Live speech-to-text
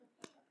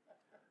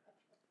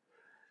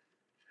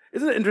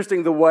Isn't it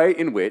interesting the way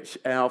in which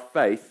our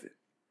faith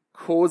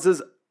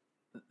causes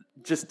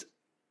just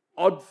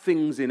odd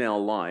things in our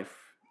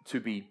life to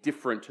be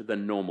different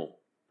than normal?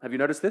 Have you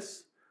noticed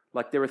this?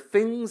 Like there are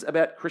things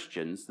about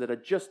Christians that are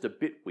just a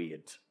bit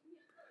weird.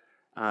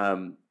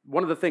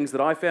 One of the things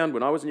that I found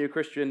when I was a new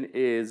Christian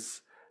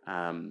is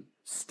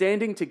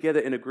standing together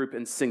in a group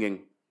and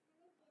singing.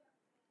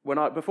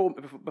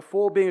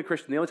 Before being a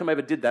Christian, the only time I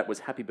ever did that was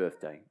Happy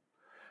Birthday.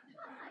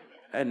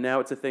 And now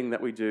it's a thing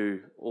that we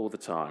do all the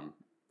time.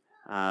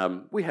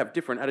 We have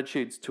different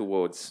attitudes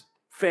towards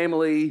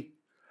family.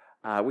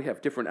 We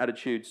have different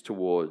attitudes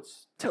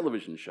towards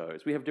television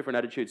shows. We have different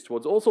attitudes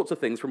towards all sorts of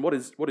things from what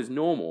is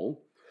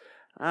normal.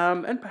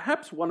 And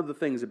perhaps one of the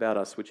things about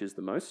us which is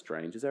the most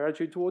strange is our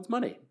attitude towards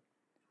money.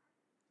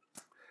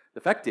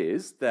 The fact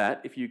is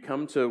that if you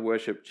come to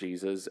worship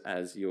Jesus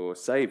as your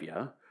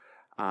Saviour,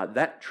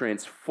 that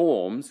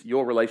transforms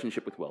your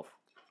relationship with wealth.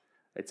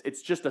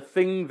 It's just a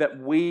thing that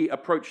we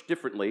approach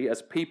differently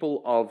as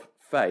people of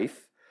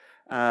faith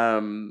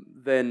than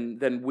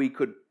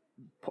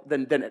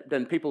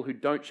people who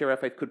don't share our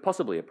faith could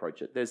possibly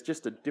approach it. There's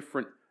just a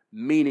different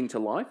meaning to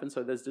life, and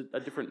so there's a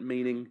different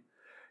meaning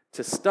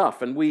to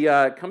stuff. And we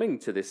are coming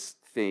to this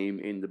theme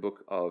in the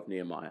book of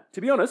Nehemiah.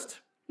 To be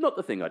honest, not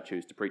the thing I'd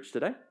choose to preach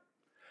today,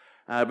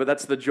 but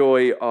that's the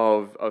joy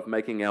of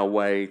making our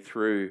way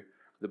through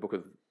the book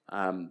of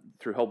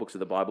through whole books of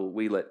the Bible.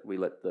 We let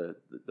the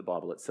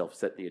Bible itself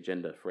set the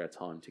agenda for our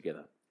time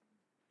together.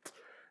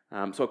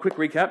 So a quick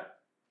recap.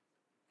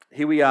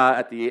 Here we are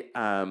at the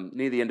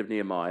near the end of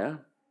Nehemiah,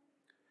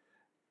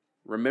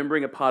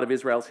 remembering a part of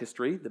Israel's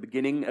history, the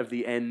beginning of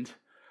the end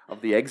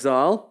of the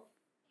exile.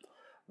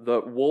 The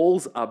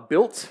walls are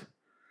built.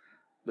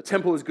 The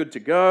temple is good to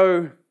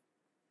go.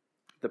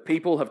 The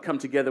people have come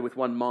together with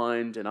one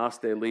mind and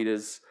asked their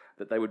leaders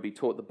that they would be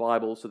taught the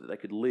Bible so that they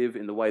could live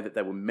in the way that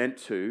they were meant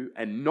to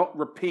and not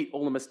repeat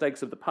all the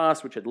mistakes of the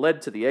past which had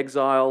led to the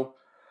exile.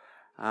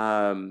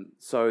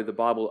 So the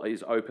Bible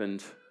is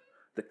opened.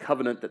 The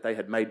covenant that they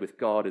had made with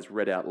God is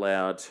read out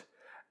loud,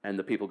 and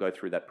the people go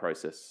through that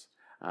process.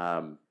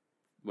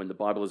 When the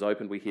Bible is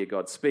opened, we hear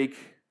God speak.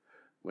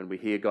 When we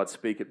hear God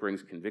speak, it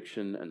brings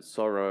conviction and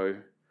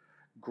sorrow.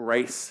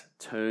 Grace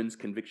turns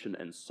conviction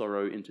and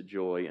sorrow into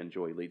joy, and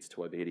joy leads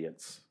to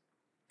obedience.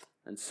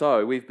 And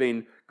so we've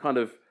been kind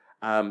of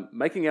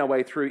making our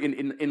way through.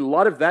 In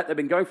light of that, they've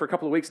been going for a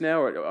couple of weeks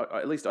now, or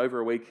at least over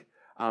a week.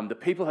 The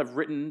people have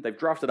they've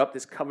drafted up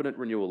this covenant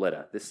renewal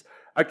letter.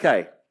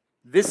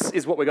 This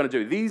is what we're going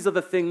to do. These are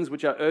the things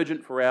which are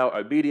urgent for our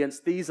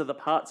obedience. These are the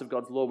parts of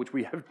God's law which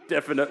we have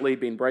definitely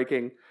been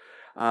breaking.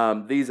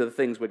 These are the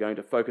things we're going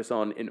to focus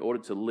on in order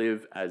to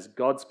live as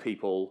God's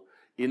people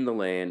in the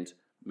land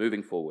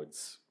moving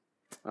forwards.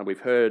 We've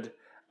heard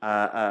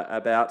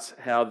about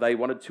how they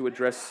wanted to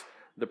address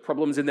the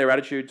problems in their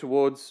attitude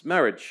towards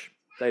marriage.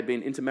 They'd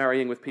been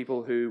intermarrying with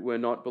people who were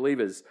not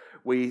believers.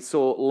 We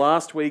saw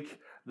last week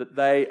that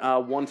they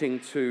are wanting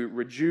to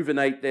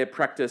rejuvenate their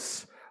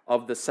practice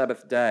of the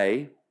Sabbath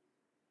day.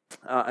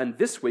 And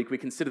this week we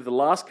consider the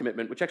last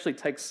commitment, which actually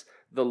takes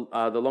the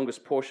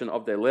longest portion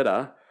of their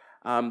letter.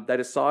 They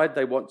decide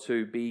they want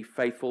to be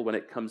faithful when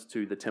it comes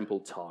to the temple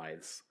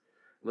tithes.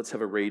 Let's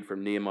have a read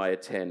from Nehemiah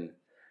 10,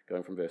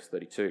 going from verse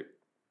 32.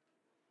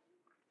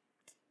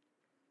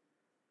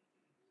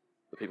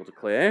 The people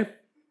declare,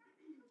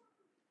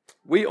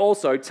 "We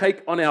also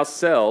take on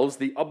ourselves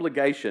the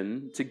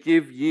obligation to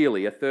give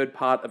yearly a third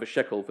part of a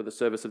shekel for the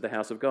service of the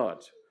house of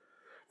God,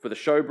 for the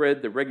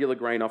showbread, the regular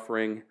grain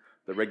offering,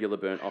 the regular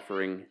burnt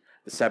offering,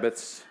 the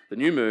Sabbaths, the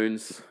new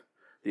moons,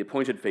 the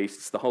appointed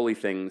feasts, the holy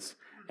things,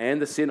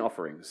 and the sin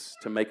offerings,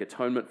 to make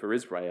atonement for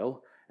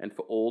Israel and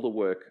for all the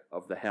work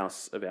of the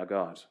house of our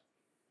God.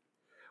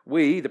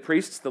 We, the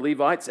priests, the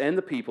Levites, and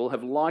the people,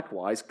 have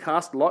likewise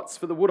cast lots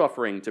for the wood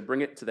offering to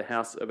bring it to the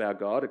house of our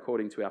God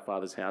according to our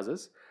fathers'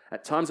 houses,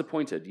 at times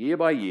appointed, year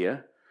by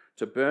year,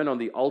 to burn on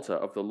the altar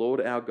of the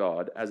Lord our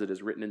God, as it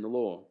is written in the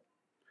law.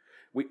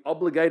 We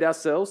obligate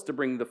ourselves to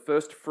bring the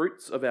first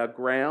fruits of our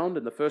ground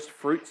and the first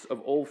fruits of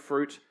all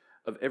fruit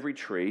of every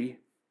tree,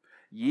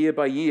 year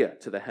by year,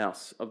 to the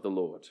house of the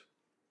Lord.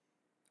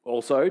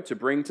 Also, to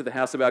bring to the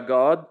house of our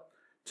God,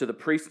 to the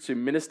priests who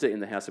minister in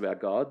the house of our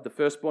God, the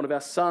firstborn of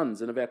our sons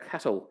and of our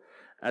cattle,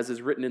 as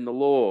is written in the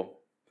law,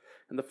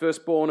 and the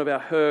firstborn of our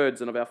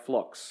herds and of our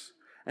flocks,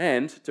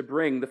 and to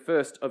bring the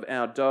first of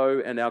our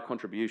dough and our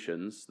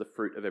contributions, the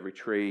fruit of every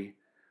tree,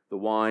 the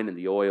wine and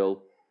the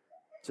oil,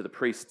 to the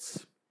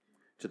priests,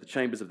 to the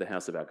chambers of the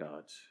house of our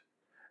God,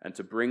 and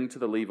to bring to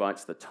the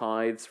Levites the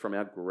tithes from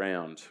our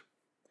ground.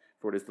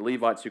 For it is the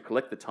Levites who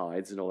collect the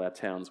tithes in all our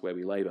towns where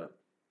we labor.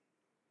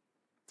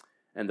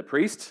 And the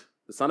priest,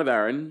 the son of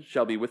Aaron,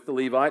 shall be with the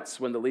Levites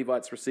when the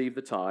Levites receive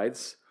the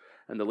tithes,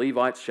 and the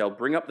Levites shall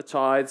bring up the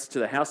tithes to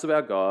the house of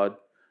our God,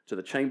 to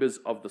the chambers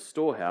of the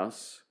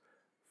storehouse,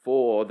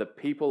 for the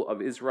people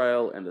of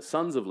Israel and the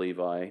sons of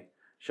Levi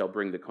shall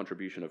bring the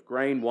contribution of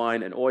grain,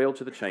 wine, and oil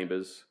to the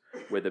chambers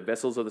where the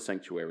vessels of the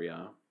sanctuary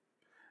are,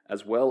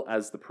 as well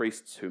as the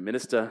priests who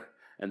minister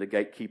and the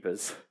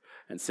gatekeepers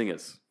and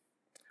singers.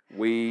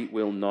 we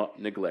will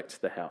not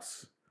neglect the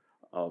house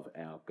of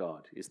our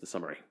God, is the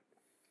summary.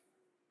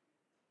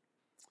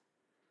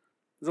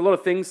 There's a lot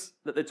of things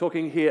that they're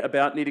talking here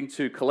about needing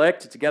to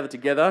collect, to gather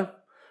together.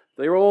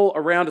 They're all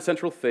around a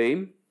central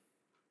theme.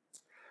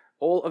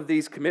 All of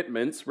these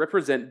commitments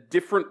represent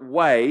different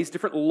ways,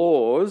 different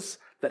laws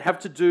that have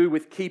to do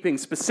with keeping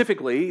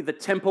specifically the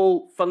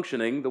temple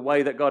functioning the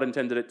way that God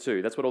intended it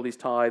to. That's what all these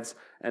tithes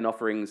and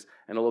offerings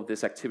and all of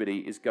this activity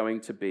is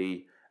going to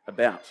be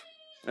about.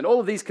 And all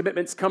of these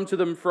commitments come to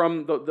them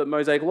from the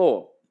Mosaic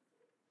Law.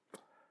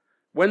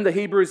 When the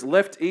Hebrews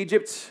left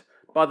Egypt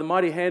by the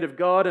mighty hand of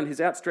God and his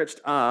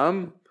outstretched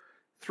arm,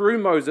 through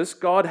Moses,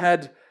 God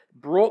had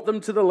brought them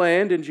to the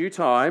land in due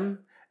time,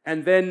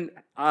 and then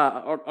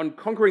on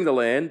conquering the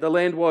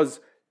land was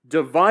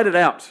divided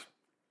out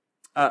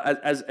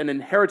as an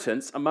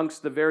inheritance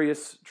amongst the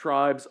various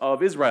tribes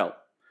of Israel.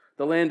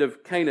 The land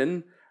of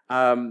Canaan,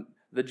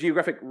 the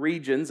geographic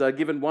regions are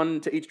given one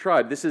to each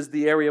tribe. This is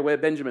the area where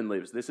Benjamin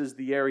lives. This is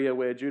the area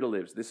where Judah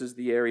lives. This is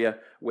the area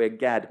where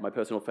Gad, my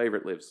personal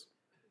favorite, lives.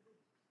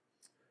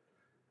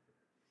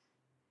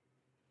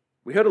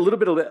 We heard a little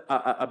bit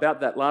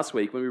about that last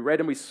week when we read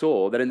and we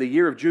saw that in the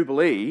year of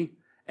Jubilee,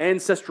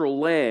 ancestral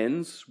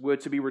lands were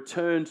to be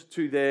returned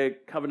to their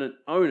covenant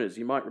owners.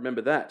 You might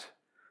remember that.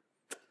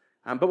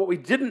 But what we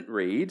didn't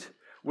read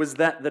was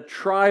that the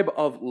tribe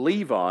of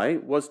Levi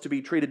was to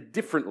be treated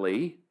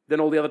differently than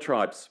all the other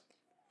tribes.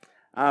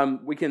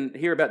 We can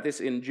hear about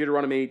this in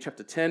Deuteronomy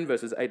chapter 10,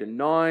 verses 8 and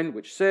 9,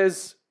 which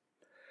says,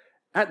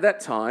 "At that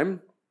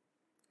time,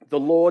 the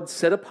Lord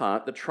set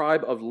apart the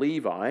tribe of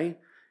Levi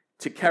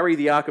to carry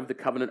the ark of the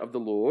covenant of the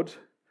Lord,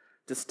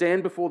 to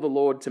stand before the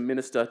Lord to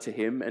minister to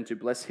him and to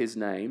bless his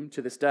name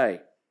to this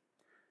day.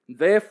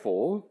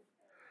 Therefore,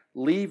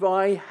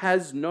 Levi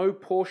has no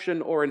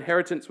portion or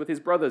inheritance with his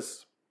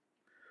brothers.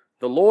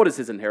 The Lord is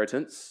his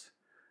inheritance,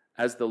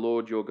 as the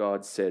Lord your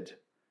God said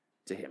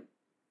to him."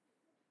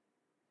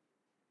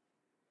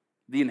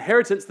 The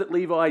inheritance that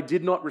Levi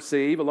did not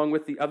receive, along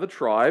with the other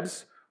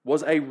tribes,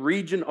 was a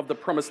region of the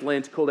promised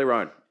land to call their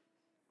own.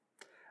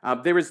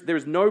 There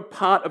is no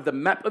part of the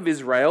map of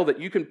Israel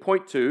that you can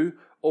point to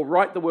or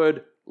write the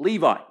word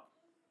Levi.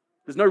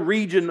 There's no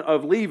region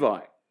of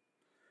Levi.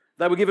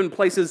 They were given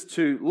places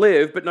to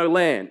live, but no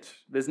land.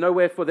 There's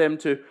nowhere for them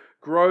to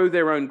grow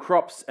their own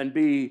crops and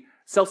be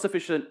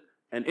self-sufficient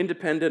and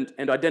independent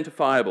and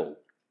identifiable.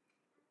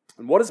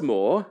 And what is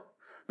more,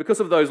 because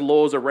of those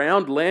laws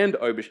around land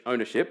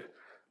ownership,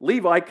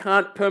 Levi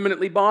can't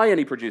permanently buy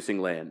any producing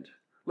land.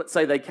 Let's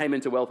say they came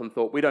into wealth and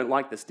thought, we don't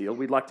like this deal,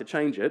 we'd like to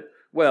change it.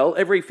 Well,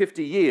 every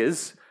 50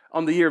 years,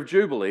 on the year of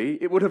Jubilee,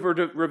 it would have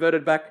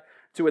reverted back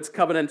to its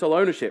covenantal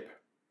ownership.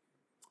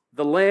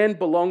 The land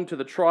belonged to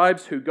the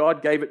tribes who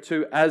God gave it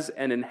to as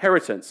an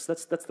inheritance.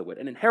 That's the word,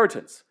 an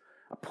inheritance.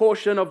 A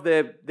portion of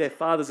their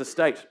father's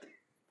estate.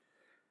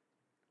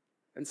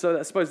 And so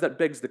I suppose that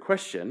begs the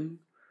question,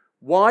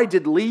 why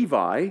did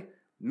Levi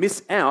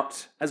miss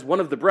out as one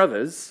of the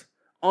brothers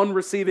on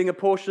receiving a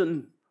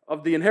portion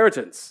of the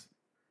inheritance?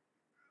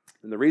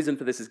 And the reason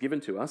for this is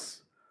given to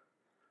us.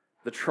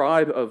 The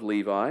tribe of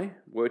Levi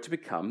were to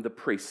become the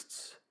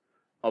priests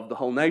of the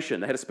whole nation.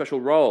 They had a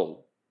special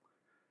role.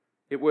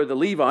 It were the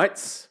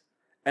Levites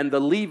and the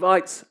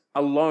Levites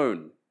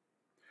alone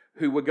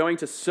who were going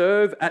to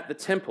serve at the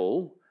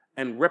temple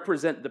and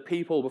represent the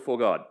people before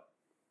God.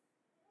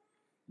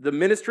 The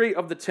ministry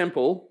of the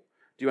temple,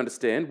 do you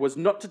understand, was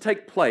not to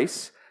take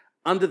place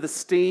under the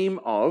steam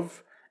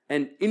of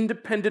an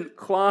independent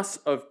class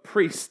of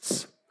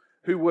priests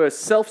who were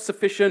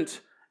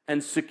self-sufficient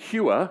and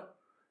secure,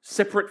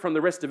 separate from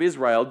the rest of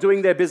Israel,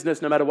 doing their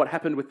business no matter what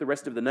happened with the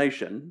rest of the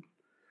nation.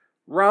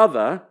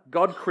 Rather,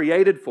 God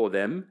created for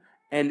them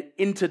an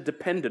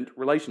interdependent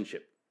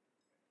relationship.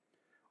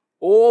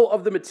 All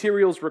of the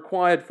materials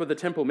required for the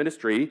temple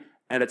ministry,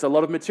 and it's a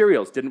lot of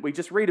materials, didn't we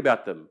just read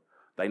about them?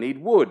 They need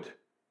wood,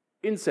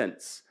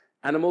 incense,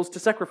 animals to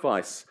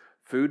sacrifice,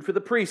 food for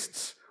the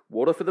priests,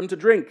 water for them to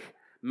drink,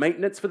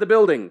 maintenance for the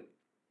building.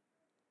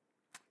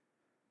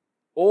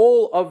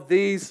 All of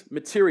these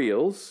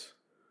materials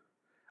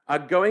are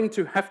going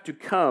to have to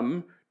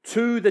come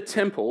to the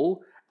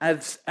temple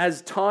as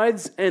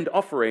tithes and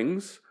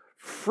offerings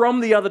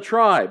from the other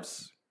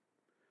tribes.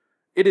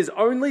 It is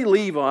only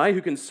Levi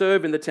who can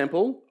serve in the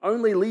temple,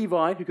 only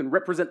Levi who can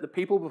represent the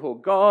people before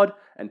God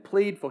and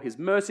plead for his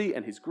mercy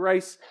and his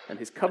grace and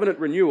his covenant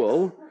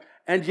renewal,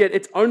 and yet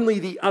it's only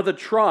the other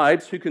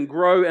tribes who can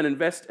grow and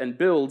invest and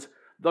build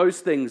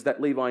those things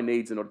that Levi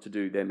needs in order to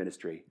do their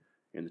ministry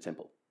in the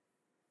temple.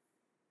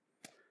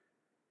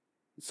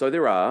 So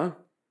there are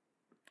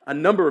a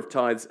number of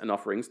tithes and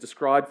offerings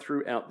described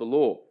throughout the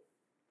law.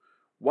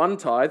 One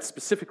tithe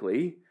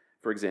specifically,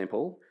 for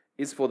example,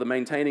 is for the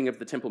maintaining of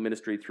the temple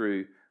ministry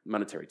through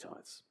monetary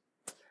tithes.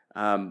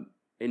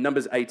 In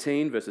Numbers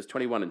 18, verses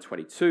 21 and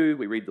 22,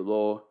 we read the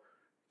law,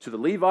 "To the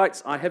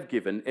Levites I have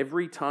given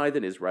every tithe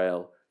in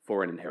Israel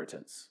for an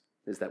inheritance."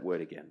 There's that word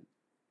again.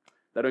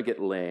 They don't get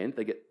land,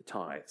 they get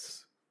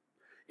tithes.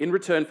 In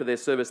return for their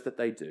service that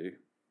they do,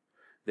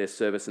 their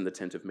service in the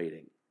tent of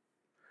meeting.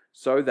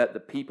 so that the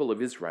people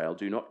of Israel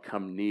do not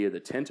come near the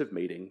tent of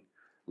meeting,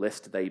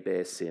 lest they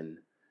bear sin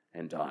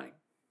and die.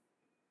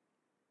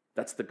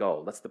 That's the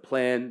goal. That's the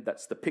plan.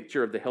 That's the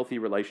picture of the healthy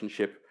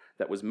relationship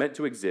that was meant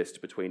to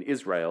exist between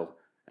Israel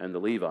and the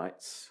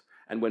Levites.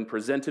 And when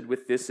presented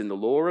with this in the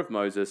law of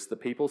Moses, the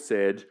people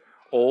said,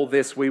 "All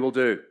this we will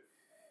do."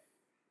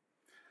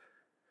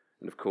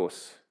 And of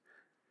course,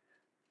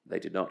 they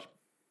did not.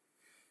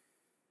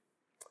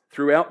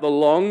 Throughout the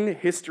long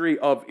history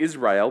of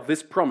Israel,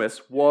 this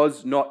promise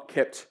was not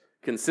kept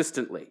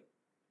consistently.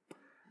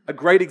 A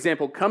great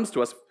example comes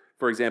to us,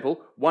 for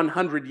example,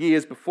 100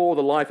 years before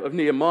the life of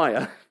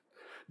Nehemiah,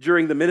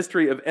 during the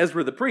ministry of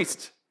Ezra the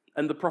priest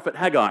and the prophet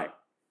Haggai.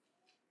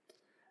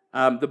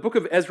 The book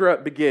of Ezra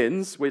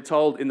begins, we're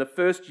told, in the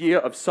first year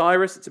of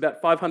Cyrus. It's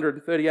about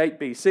 538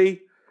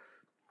 BC.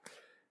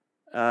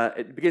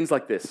 It begins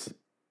like this.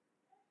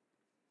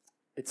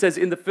 It says,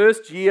 "In the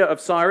first year of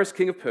Cyrus,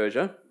 king of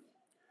Persia,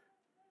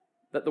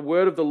 that the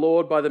word of the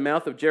Lord by the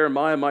mouth of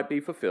Jeremiah might be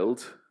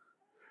fulfilled,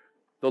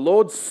 the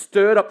Lord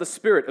stirred up the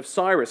spirit of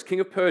Cyrus, king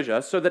of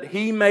Persia, so that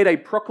he made a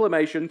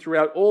proclamation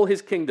throughout all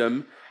his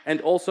kingdom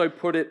and also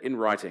put it in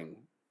writing.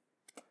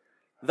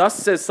 Thus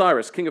says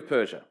Cyrus, king of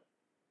Persia,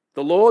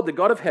 the Lord, the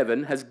God of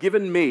heaven, has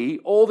given me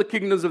all the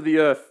kingdoms of the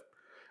earth,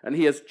 and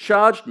he has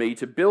charged me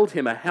to build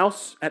him a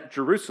house at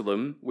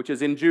Jerusalem, which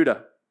is in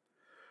Judah.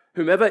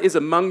 Whomever is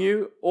among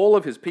you, all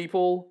of his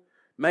people,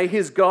 may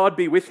his God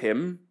be with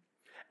him,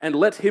 and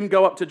let him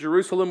go up to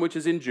Jerusalem, which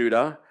is in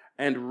Judah,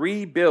 and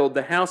rebuild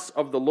the house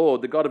of the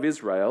Lord, the God of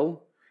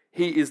Israel.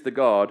 He is the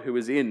God who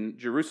is in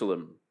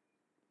Jerusalem.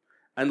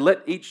 And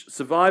let each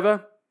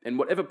survivor, in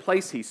whatever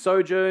place he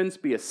sojourns,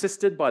 be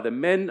assisted by the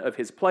men of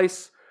his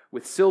place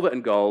with silver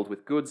and gold,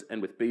 with goods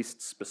and with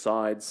beasts,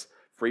 besides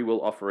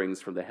freewill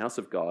offerings from the house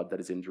of God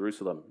that is in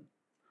Jerusalem.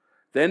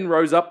 Then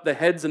rose up the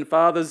heads and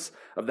fathers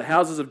of the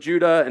houses of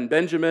Judah and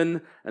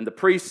Benjamin, and the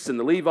priests and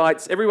the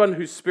Levites, everyone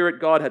whose spirit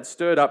God had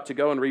stirred up to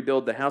go and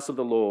rebuild the house of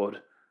the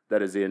Lord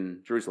that is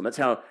in Jerusalem." That's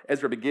how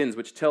Ezra begins,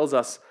 which tells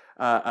us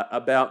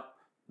about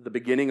the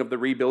beginning of the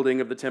rebuilding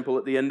of the temple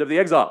at the end of the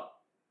exile.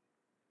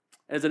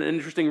 It's an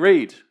interesting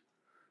read.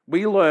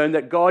 We learn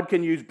that God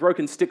can use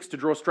broken sticks to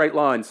draw straight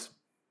lines.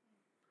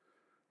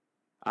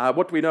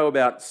 What do we know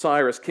about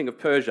Cyrus, king of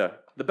Persia?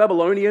 The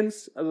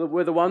Babylonians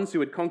were the ones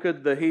who had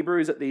conquered the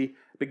Hebrews at the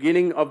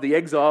beginning of the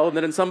exile, and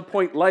then at some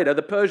point later,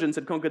 the Persians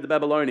had conquered the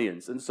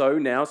Babylonians. And so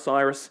now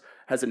Cyrus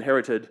has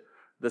inherited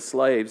the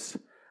slaves,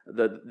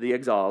 the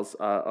exiles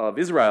of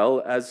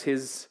Israel as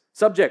his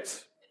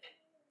subjects.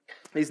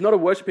 He's not a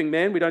worshipping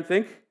man, we don't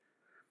think.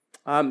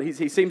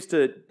 He seems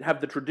to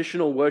have the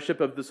traditional worship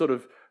of the sort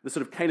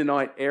of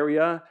Canaanite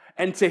area.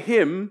 And to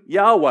him,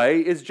 Yahweh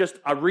is just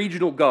a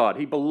regional God.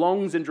 He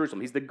belongs in Jerusalem.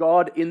 He's the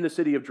God in the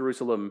city of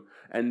Jerusalem,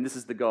 and this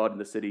is the God in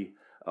the city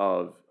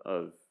of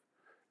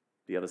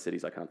the other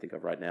cities I can't think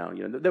of right now.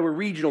 You know, there were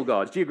regional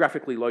gods,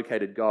 geographically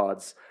located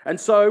gods. And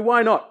so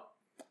why not?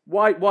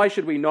 Why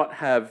should we not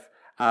have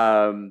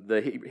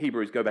the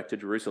Hebrews go back to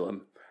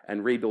Jerusalem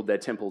and rebuild their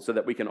temple so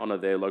that we can honor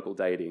their local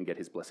deity and get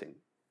his blessing?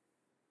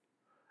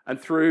 And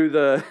through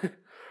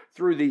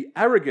the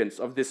arrogance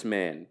of this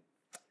man,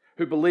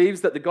 who believes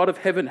that the God of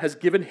heaven has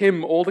given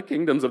him all the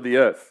kingdoms of the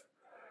earth,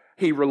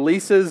 he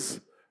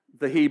releases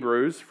the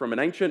Hebrews from an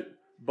ancient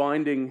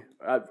binding,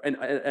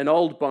 an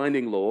old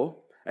binding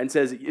law, and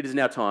says, "It is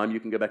now time,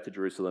 you can go back to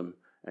Jerusalem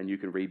and you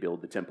can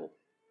rebuild the temple."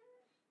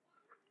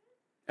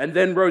 And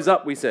then rose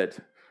up, we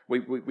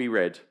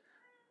read,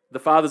 the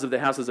fathers of the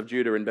houses of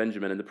Judah and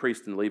Benjamin and the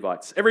priests and the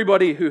Levites,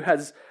 everybody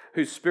whose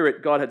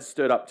spirit God had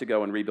stirred up to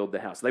go and rebuild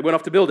the house. They went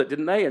off to build it,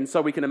 didn't they? And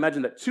so we can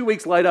imagine that 2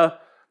 weeks later,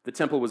 the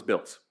temple was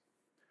built.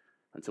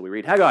 Until we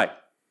read Haggai,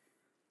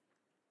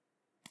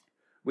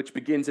 which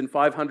begins in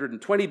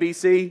 520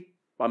 BC,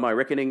 by my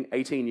reckoning,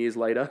 18 years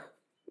later,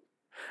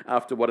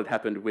 after what had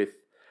happened with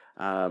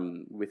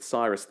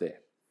Cyrus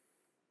there.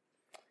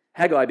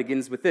 Haggai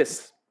begins with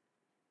this.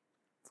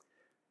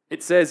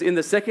 It says, "In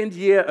the second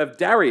year of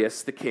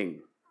Darius the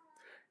king,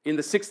 in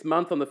the 6th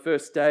month on the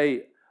first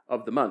day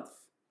of the month,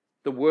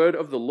 the word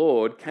of the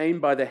Lord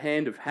came by the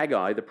hand of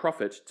Haggai the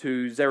prophet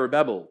to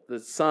Zerubbabel, the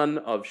son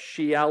of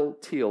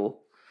Shealtiel,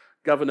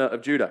 governor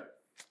of Judah,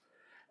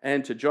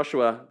 and to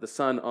Joshua, the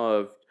son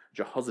of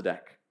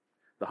Jehozadak,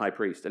 the high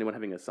priest." Anyone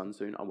having a son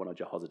soon? I want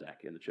a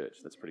Jehozadak in the church.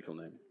 That's a pretty cool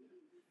name.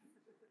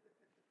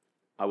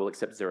 I will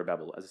accept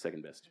Zerubbabel as a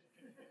second best.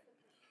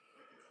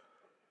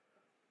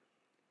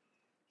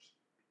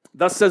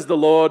 "Thus says the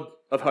Lord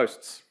of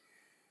hosts,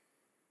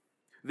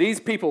 these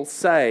people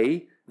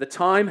say the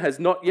time has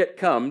not yet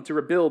come to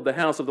rebuild the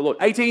house of the Lord."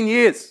 18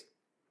 years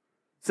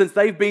since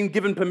they've been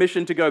given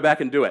permission to go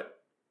back and do it.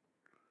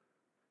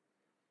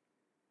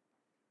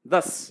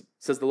 "Thus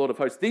says the Lord of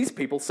hosts, these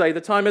people say the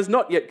time has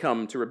not yet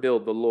come to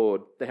rebuild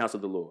the house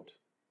of the Lord."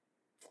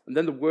 And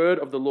then the word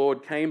of the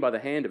Lord came by the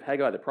hand of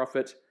Haggai the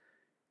prophet.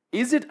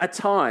 "Is it a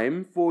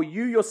time for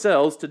you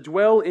yourselves to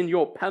dwell in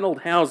your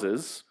panelled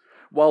houses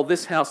while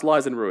this house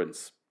lies in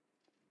ruins?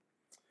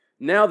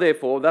 Now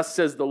therefore, thus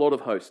says the Lord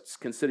of hosts,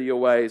 consider your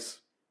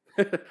ways."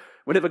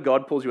 Whenever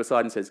God pulls you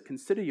aside and says,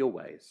 consider your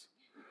ways,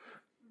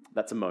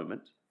 that's a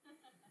moment.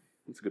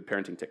 It's a good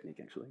parenting technique,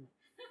 actually.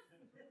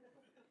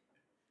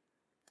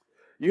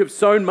 You have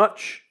sown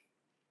much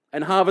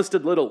and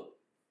harvested little.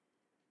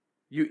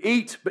 You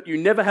eat, but you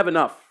never have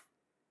enough.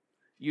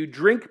 You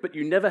drink, but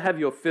you never have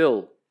your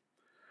fill.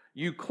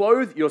 You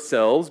clothe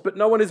yourselves, but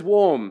no one is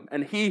warm,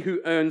 and he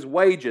who earns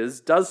wages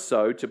does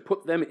so to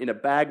put them in a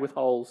bag with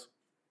holes.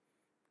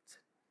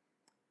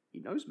 He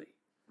knows me.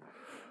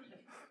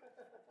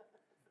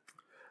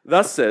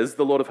 Thus says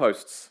the Lord of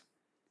hosts,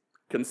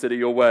 consider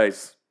your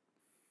ways.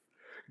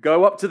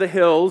 Go up to the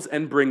hills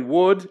and bring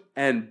wood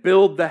and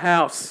build the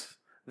house,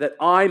 that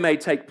I may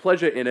take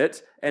pleasure in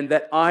it and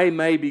that I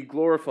may be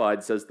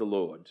glorified, says the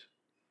Lord.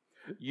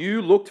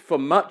 You looked for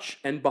much,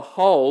 and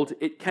behold,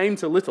 it came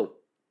to little.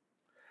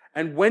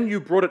 And when you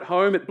brought it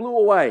home, it blew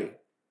away.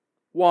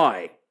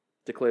 Why?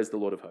 Declares the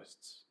Lord of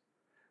hosts.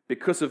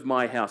 Because of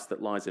my house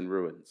that lies in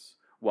ruins,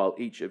 while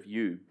each of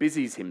you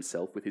busies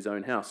himself with his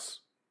own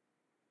house.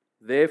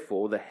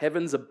 Therefore, the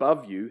heavens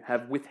above you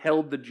have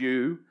withheld the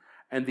dew,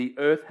 and the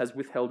earth has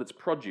withheld its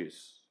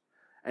produce.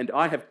 And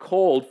I have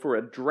called for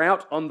a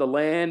drought on the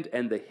land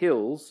and the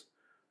hills,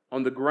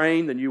 on the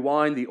grain, the new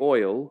wine, the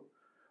oil,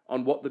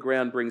 on what the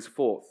ground brings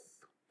forth,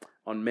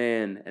 on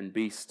man and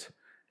beast,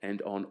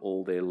 and on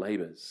all their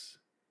labors.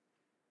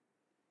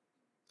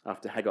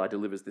 After Haggai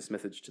delivers this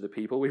message to the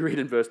people, we read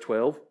in verse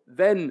 12,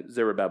 Then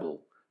Zerubbabel,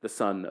 the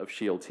son of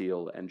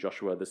Shealtiel, and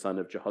Joshua, the son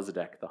of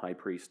Jehozadak, the high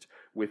priest,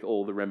 with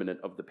all the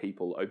remnant of the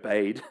people,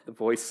 obeyed the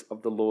voice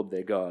of the Lord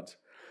their God,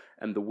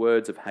 and the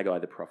words of Haggai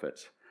the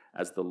prophet,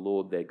 as the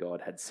Lord their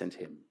God had sent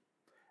him.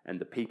 And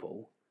the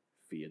people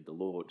feared the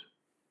Lord.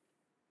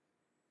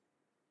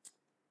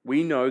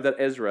 We know that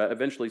Ezra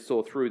eventually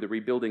saw through the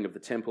rebuilding of the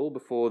temple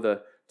before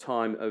the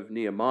time of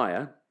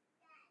Nehemiah.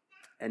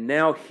 And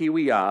now here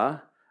we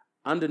are,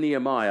 under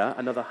Nehemiah,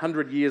 another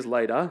 100 years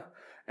later,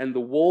 and the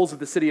walls of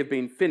the city have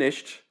been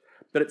finished,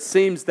 but it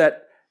seems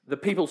that the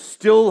people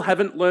still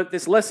haven't learnt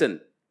this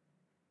lesson.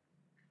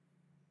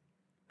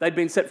 They'd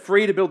been set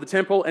free to build the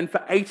temple, and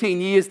for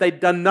 18 years they'd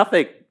done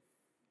nothing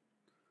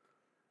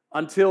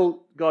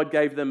until God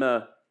gave them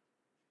a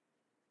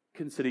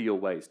consider your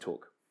ways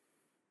talk.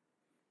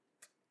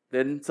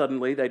 Then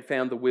suddenly they'd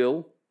found the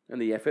will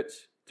and the effort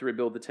to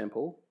rebuild the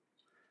temple.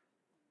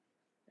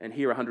 And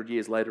here 100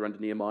 years later under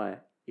Nehemiah,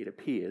 it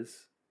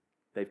appears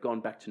they've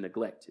gone back to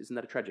neglect. Isn't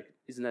that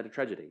a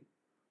tragedy?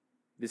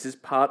 This is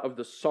part of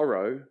the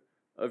sorrow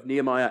of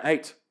Nehemiah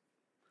 8.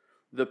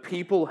 The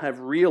people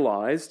have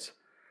realized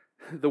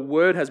the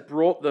word has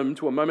brought them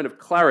to a moment of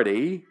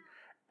clarity,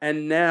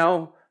 and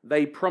now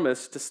they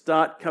promise to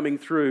start coming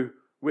through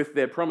with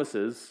their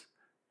promises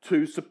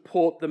to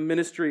support the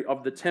ministry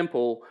of the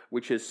temple,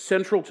 which is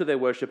central to their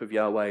worship of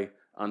Yahweh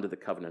under the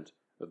covenant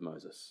of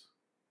Moses.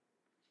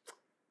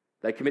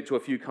 They commit to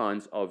a few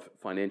kinds of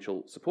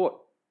financial support.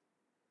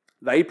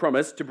 They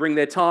promise to bring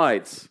their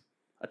tithes.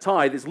 A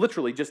tithe is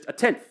literally just a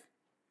tenth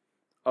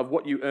of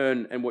what you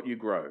earn and what you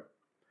grow.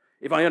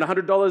 If I earn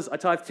 $100, I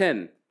tithe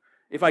 10.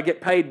 If I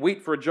get paid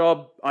wheat for a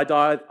job, I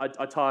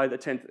tithe a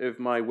tenth of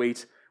my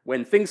wheat.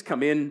 When things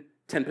come in,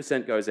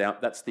 10% goes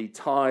out. That's the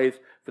tithe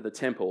for the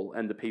temple,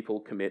 and the people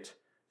commit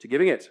to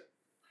giving it.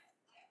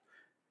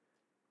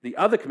 The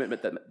other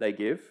commitment that they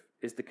give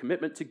is the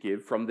commitment to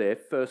give from their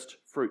first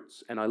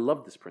fruits, and I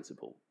love this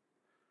principle.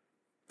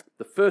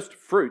 The first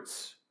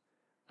fruits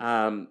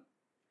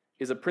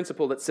is a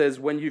principle that says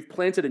when you've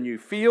planted a new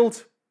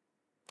field,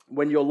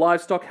 when your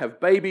livestock have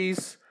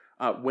babies,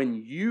 when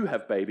you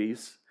have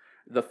babies,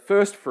 the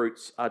first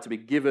fruits are to be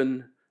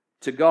given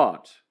to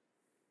God.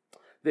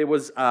 There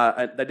was,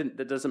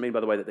 that doesn't mean, by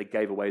the way, that they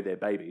gave away their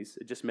babies.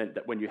 It just meant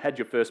that when you had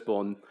your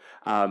firstborn,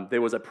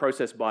 there was a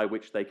process by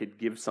which they could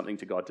give something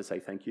to God to say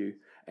thank you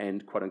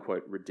and, quote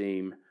unquote,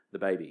 redeem the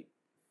baby.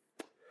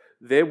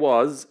 There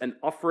was an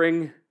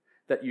offering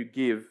that you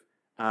give,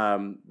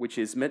 which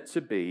is meant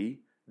to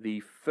be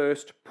the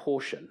first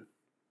portion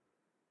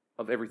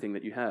of everything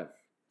that you have.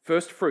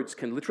 First fruits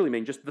can literally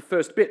mean just the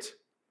first bit,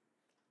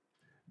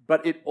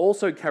 but it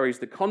also carries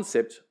the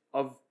concept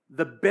of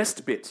the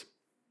best bit.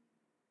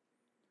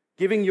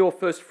 Giving your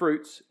first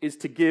fruits is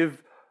to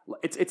give,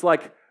 it's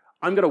like,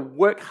 I'm going to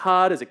work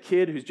hard as a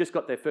kid who's just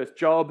got their first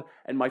job,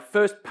 and my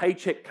first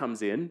paycheck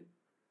comes in,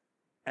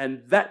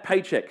 and that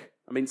paycheck,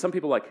 I mean, some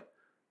people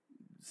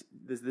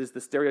there's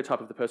the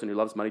stereotype of the person who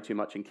loves money too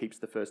much and keeps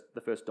the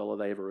first dollar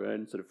they ever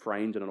earn sort of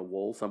framed and on a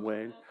wall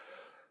somewhere.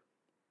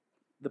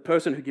 The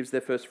person who gives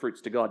their first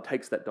fruits to God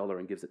takes that dollar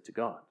and gives it to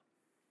God.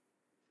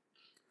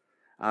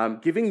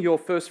 Giving your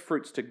first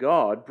fruits to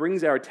God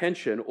brings our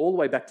attention all the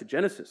way back to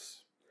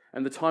Genesis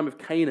and the time of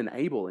Cain and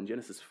Abel in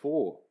Genesis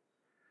 4,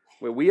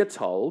 where we are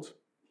told,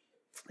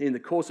 in the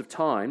course of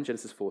time,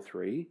 Genesis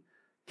 4:3,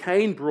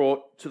 Cain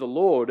brought to the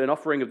Lord an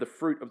offering of the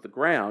fruit of the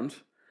ground,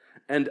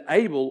 and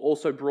Abel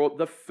also brought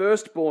the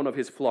firstborn of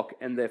his flock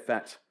and their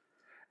fat.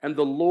 And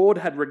the Lord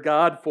had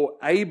regard for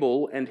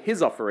Abel and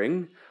his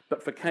offering,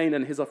 but for Cain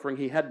and his offering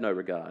he had no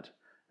regard.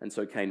 And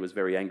so Cain was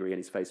very angry and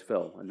his face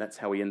fell. And that's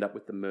how we end up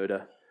with the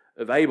murder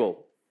of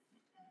Abel.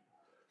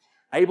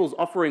 Abel's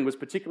offering was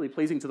particularly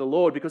pleasing to the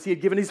Lord because he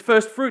had given his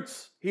first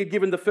fruits. He had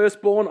given the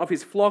firstborn of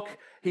his flock.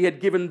 He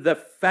had given the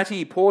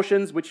fatty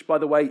portions, which, by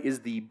the way, is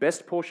the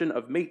best portion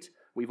of meat.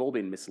 We've all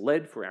been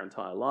misled for our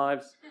entire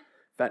lives.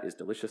 Fat is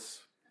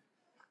delicious.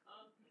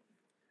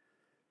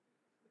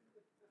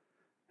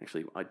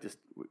 Actually,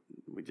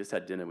 we just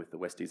had dinner with the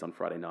Westies on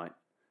Friday night,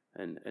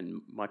 and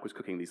Mike was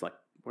cooking these, like,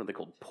 what are they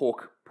called?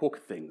 Pork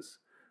things,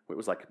 where it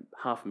was like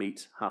half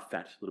meat, half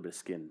fat, a little bit of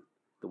skin,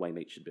 the way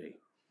meat should be.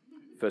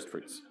 First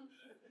fruits.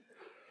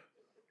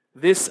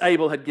 This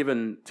Abel had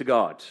given to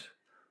God.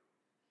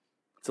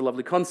 It's a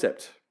lovely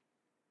concept.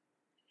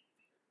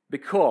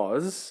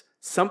 Because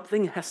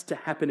something has to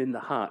happen in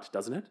the heart,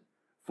 doesn't it,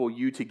 for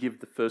you to give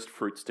the first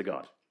fruits to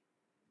God?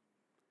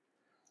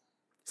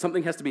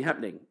 Something has to be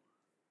happening.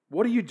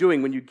 What are you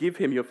doing when you give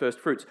him your first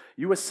fruits?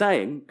 You are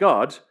saying,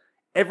 God,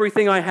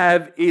 everything I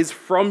have is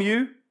from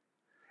you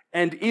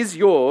and is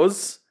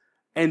yours,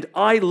 and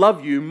I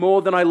love you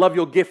more than I love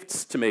your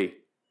gifts to me.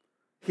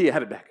 Here,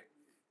 have it back.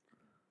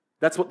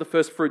 That's what the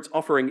first fruits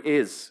offering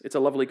is. It's a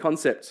lovely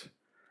concept.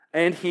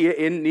 And here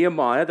in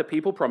Nehemiah, the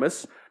people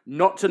promise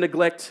not to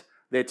neglect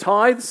their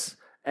tithes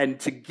and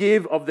to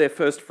give of their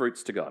first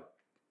fruits to God.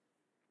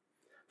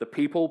 The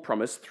people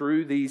promise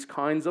through these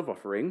kinds of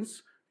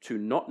offerings to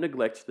not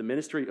neglect the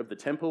ministry of the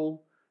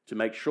temple, to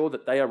make sure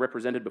that they are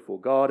represented before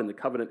God and the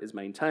covenant is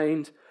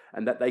maintained,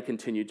 and that they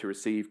continue to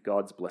receive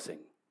God's blessing.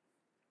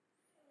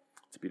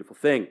 It's a beautiful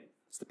thing.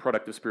 It's the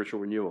product of spiritual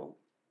renewal.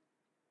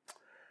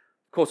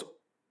 Of course,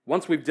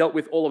 once we've dealt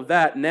with all of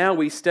that, now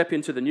we step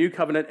into the new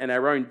covenant and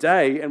our own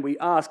day, and we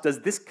ask,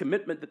 does this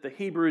commitment that the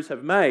Hebrews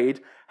have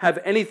made have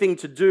anything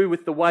to do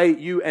with the way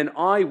you and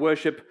I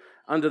worship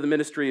under the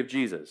ministry of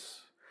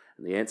Jesus?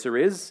 And the answer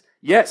is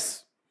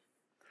yes.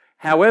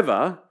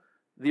 However,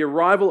 the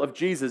arrival of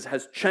Jesus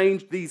has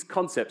changed these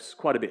concepts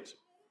quite a bit.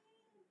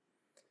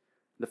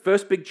 The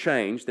first big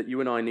change that you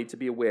and I need to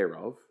be aware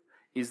of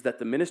is that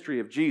the ministry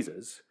of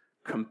Jesus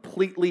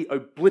completely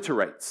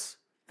obliterates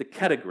the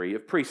category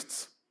of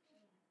priests.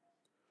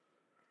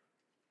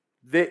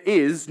 There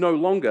is no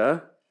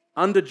longer,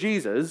 under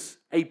Jesus,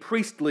 a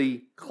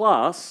priestly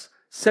class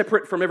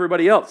separate from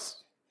everybody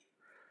else.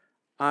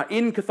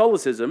 In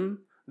Catholicism,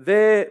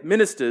 their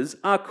ministers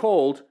are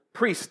called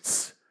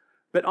priests,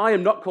 but I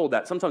am not called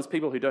that. Sometimes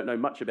people who don't know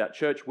much about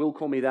church will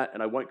call me that,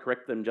 and I won't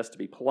correct them just to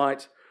be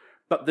polite.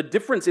 But the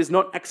difference is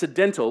not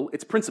accidental,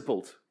 it's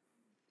principled.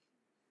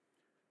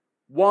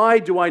 Why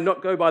do I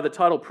not go by the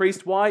title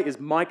priest? Why is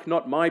Mike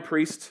not my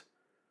priest?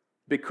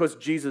 Because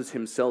Jesus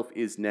himself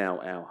is now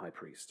our high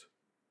priest.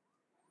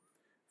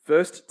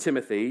 1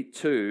 Timothy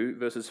 2,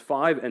 verses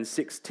 5 and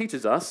 6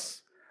 teaches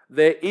us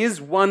there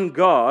is one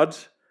God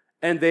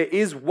and there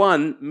is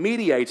one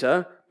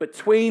mediator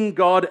between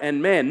God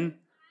and men,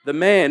 the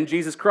man,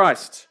 Jesus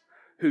Christ,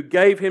 who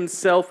gave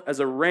himself as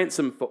a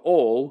ransom for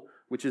all,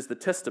 which is the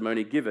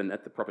testimony given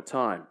at the proper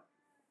time.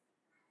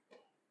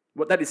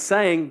 What that is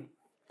saying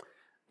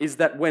is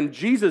that when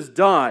Jesus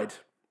died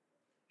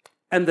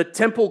and the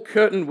temple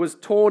curtain was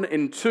torn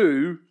in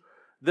two,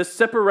 the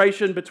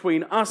separation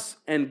between us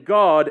and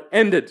God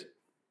ended.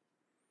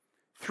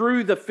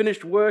 Through the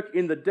finished work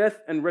in the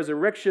death and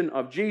resurrection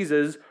of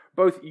Jesus,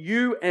 both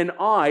you and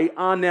I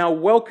are now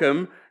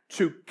welcome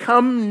to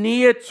come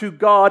near to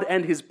God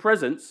and his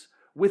presence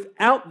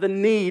without the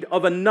need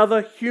of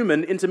another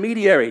human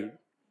intermediary.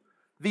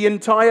 The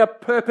entire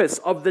purpose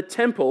of the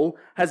temple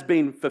has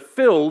been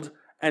fulfilled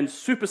and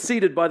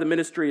superseded by the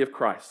ministry of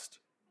Christ.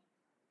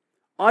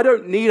 I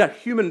don't need a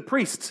human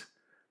priest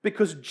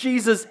because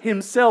Jesus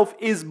himself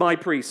is my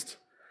priest,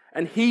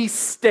 and he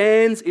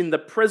stands in the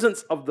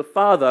presence of the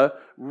Father,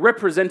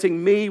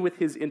 representing me with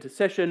his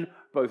intercession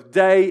both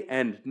day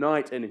and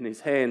night, and in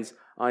his hands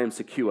I am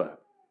secure.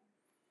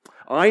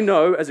 I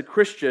know as a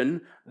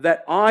Christian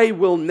that I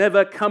will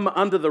never come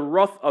under the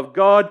wrath of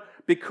God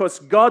because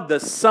God the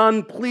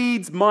Son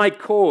pleads my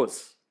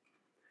cause.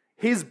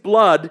 His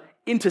blood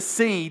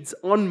intercedes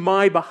on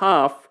my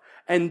behalf,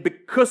 and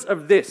because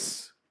of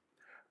this,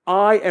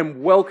 I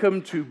am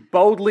welcome to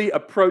boldly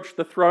approach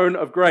the throne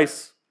of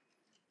grace.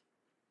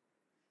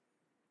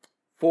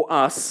 For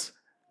us,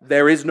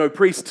 there is no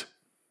priest.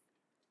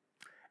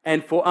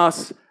 And for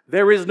us,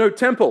 there is no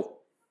temple.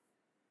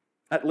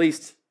 At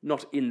least,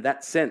 not in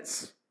that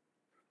sense.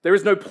 There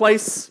is no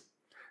place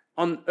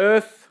on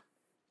earth.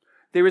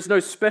 There is no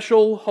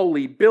special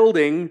holy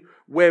building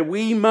where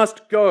we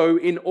must go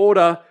in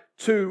order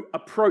to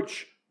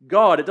approach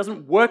God. It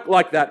doesn't work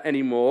like that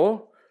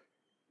anymore.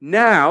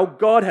 Now,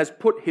 God has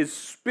put his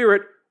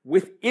Spirit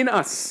within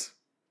us.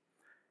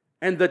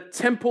 And the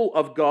temple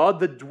of God,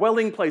 the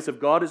dwelling place of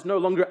God, is no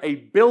longer a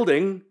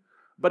building,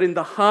 but in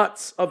the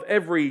hearts of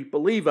every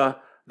believer,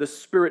 the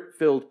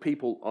Spirit-filled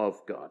people of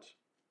God.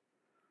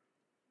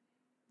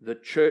 The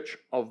church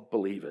of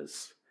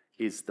believers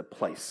is the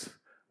place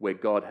where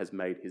God has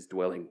made his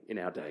dwelling in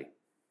our day.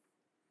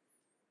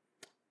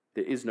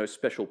 There is no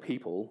special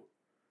people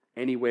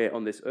anywhere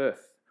on this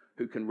earth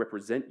who can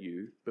represent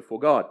you before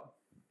God.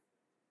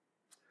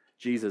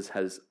 Jesus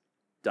has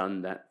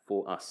done that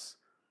for us,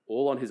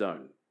 all on his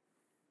own.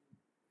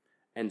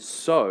 And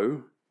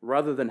so,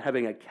 rather than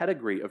having a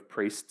category of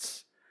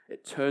priests,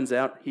 it turns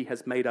out he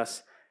has made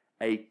us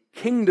a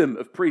kingdom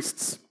of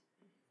priests.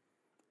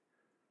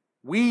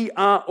 We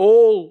are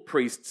all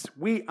priests.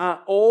 We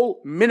are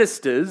all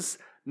ministers,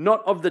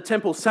 not of the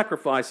temple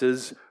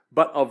sacrifices,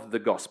 but of the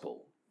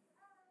gospel.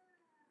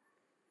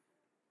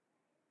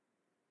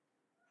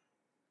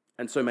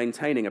 And so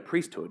maintaining a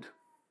priesthood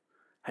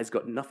has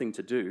got nothing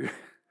to do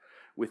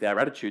with our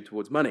attitude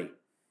towards money.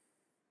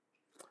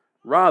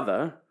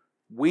 Rather,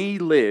 we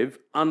live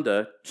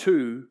under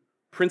two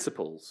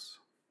principles.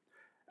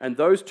 And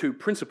those two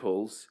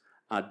principles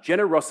are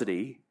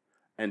generosity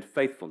and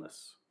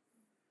faithfulness.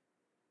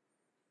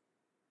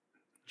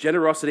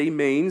 Generosity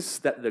means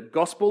that the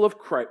gospel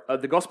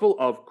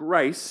of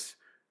grace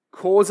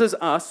causes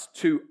us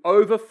to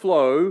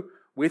overflow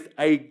with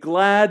a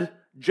glad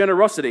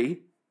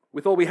generosity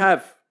with all we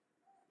have.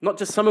 Not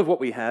just some of what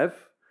we have,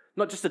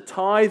 not just a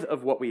tithe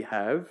of what we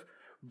have,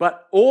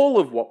 but all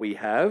of what we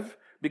have,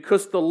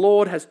 because the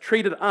Lord has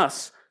treated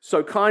us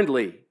so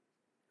kindly.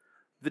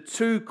 The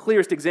two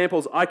clearest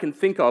examples I can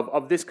think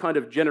of this kind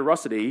of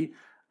generosity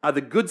are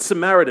the Good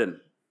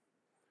Samaritan,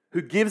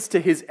 who gives to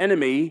his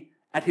enemy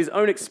at his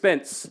own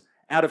expense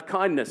out of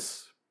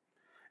kindness,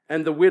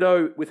 and the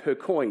widow with her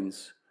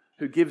coins,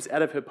 who gives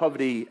out of her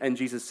poverty, and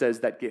Jesus says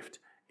that gift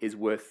is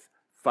worth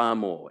far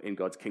more in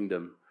God's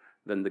kingdom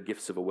than the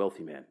gifts of a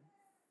wealthy man.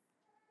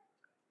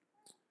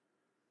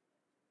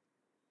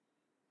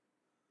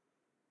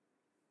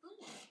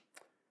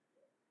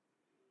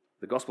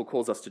 The gospel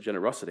calls us to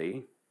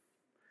generosity.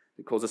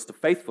 It calls us to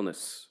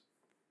faithfulness.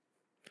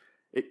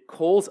 It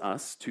calls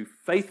us to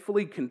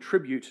faithfully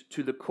contribute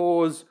to the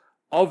cause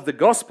of the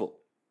gospel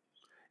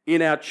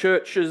in our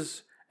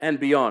churches and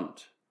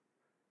beyond.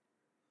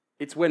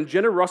 It's when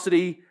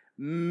generosity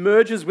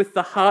merges with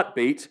the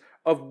heartbeat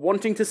of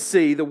wanting to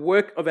see the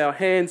work of our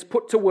hands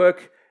put to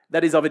work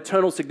that is of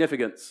eternal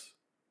significance,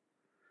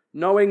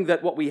 knowing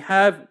that what we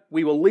have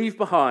we will leave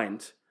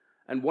behind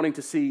and wanting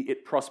to see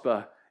it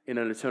prosper in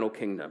an eternal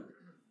kingdom.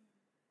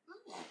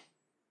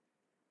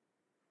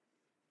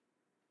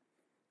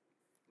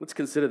 Let's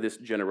consider this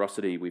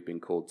generosity we've been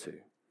called to.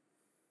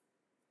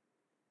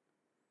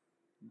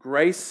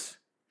 Grace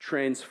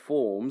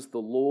transforms the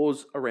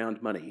laws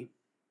around money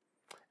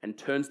and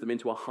turns them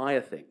into a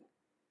higher thing.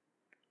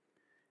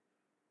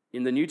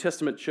 In the New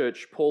Testament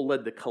church, Paul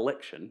led the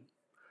collection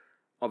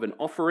of an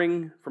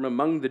offering from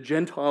among the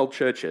Gentile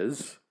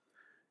churches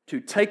to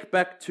take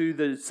back to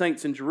the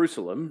saints in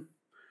Jerusalem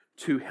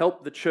to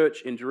help the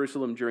church in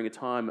Jerusalem during a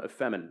time of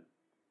famine.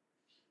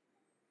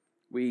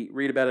 We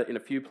read about it in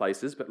a few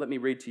places, but let me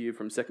read to you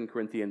from 2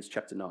 Corinthians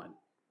chapter 9.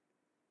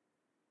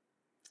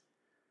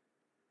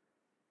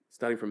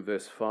 Starting from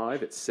verse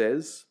 5, it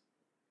says,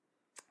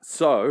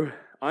 "So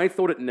I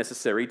thought it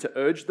necessary to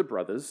urge the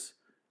brothers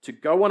to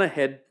go on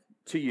ahead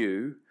to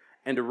you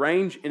and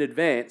arrange in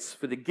advance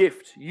for the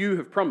gift you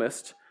have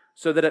promised,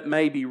 so that it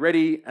may be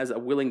ready as a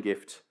willing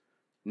gift,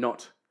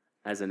 not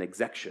as an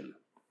exaction."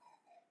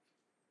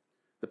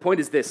 The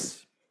point is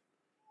this: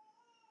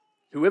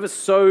 whoever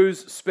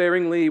sows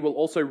sparingly will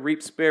also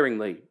reap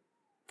sparingly,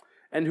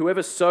 and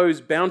whoever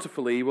sows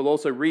bountifully will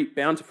also reap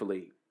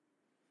bountifully.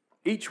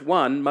 Each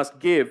one must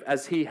give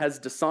as he has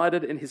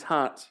decided in his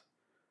heart,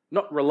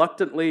 not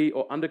reluctantly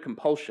or under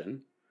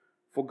compulsion,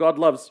 for God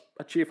loves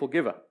a cheerful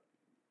giver.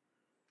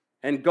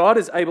 And God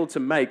is able to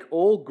make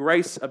all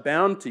grace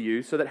abound to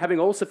you, so that having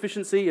all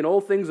sufficiency in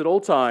all things at all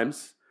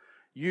times,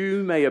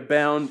 you may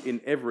abound in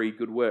every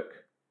good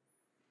work.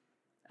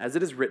 As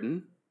it is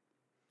written,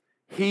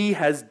 "He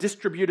has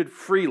distributed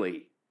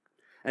freely,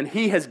 and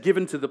he has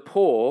given to the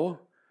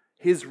poor.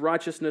 His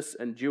righteousness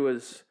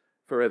endures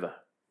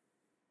forever."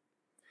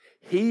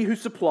 He who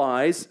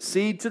supplies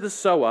seed to the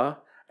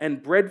sower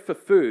and bread for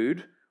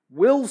food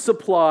will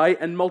supply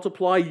and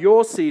multiply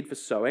your seed for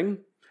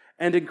sowing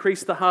and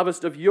increase the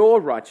harvest of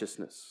your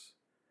righteousness.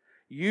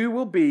 You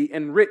will be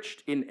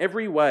enriched in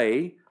every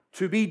way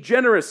to be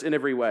generous in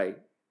every way,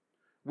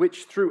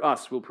 which through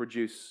us will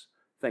produce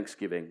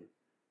thanksgiving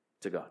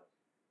to God.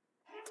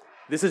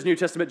 This is New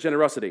Testament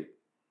generosity.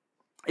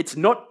 It's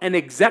not an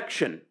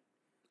exaction.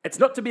 It's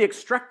not to be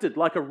extracted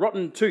like a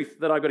rotten tooth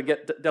that I've got to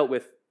get dealt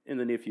with in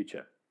the near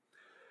future.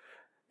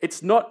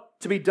 It's not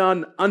to be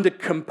done under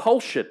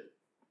compulsion,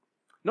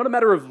 not a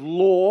matter of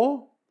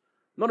law,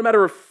 not a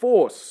matter of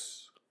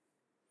force.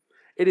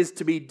 It is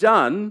to be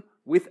done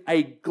with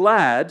a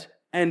glad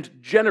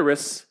and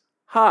generous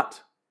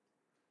heart.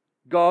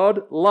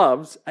 God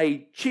loves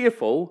a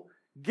cheerful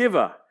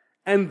giver,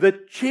 and the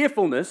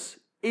cheerfulness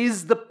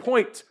is the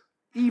point,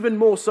 even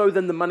more so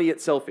than the money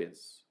itself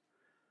is.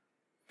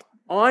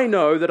 I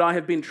know that I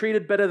have been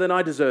treated better than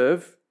I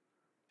deserve.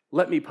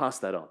 Let me pass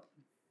that on.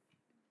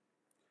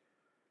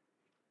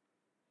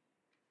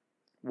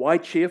 Why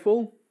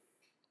cheerful?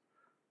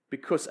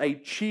 Because a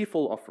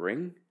cheerful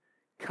offering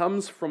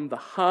comes from the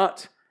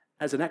heart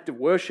as an act of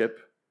worship,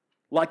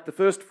 like the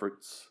first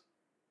fruits.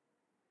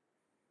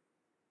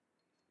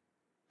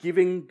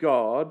 Giving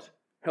God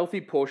healthy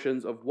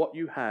portions of what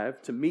you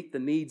have to meet the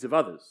needs of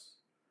others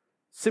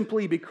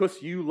simply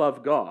because you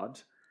love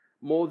God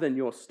more than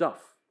your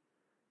stuff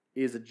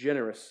is a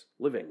generous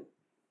living.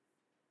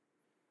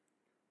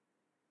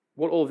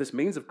 What all of this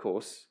means, of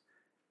course,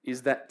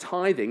 is that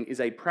tithing is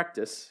a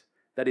practice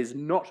that is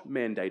not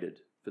mandated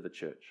for the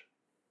church.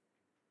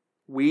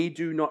 We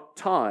do not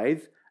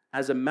tithe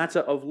as a matter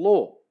of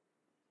law.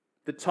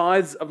 The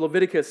tithes of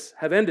Leviticus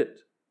have ended.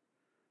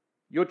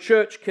 Your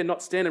church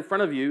cannot stand in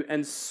front of you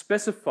and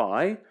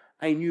specify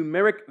a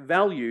numeric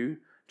value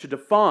to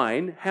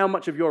define how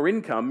much of your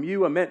income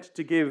you are meant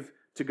to give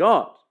to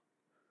God.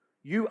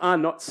 You are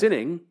not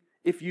sinning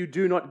if you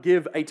do not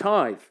give a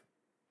tithe.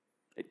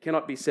 It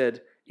cannot be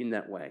said in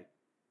that way.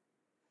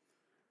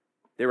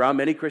 There are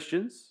many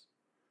Christians,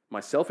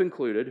 myself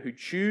included, who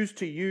choose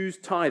to use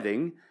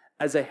tithing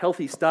as a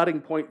healthy starting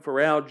point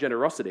for our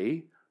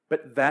generosity,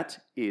 but that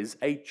is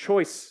a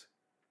choice.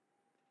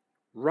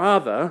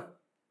 Rather,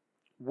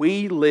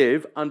 we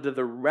live under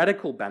the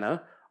radical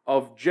banner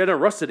of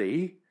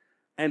generosity,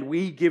 and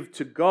we give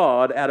to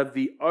God out of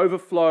the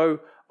overflow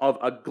of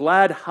a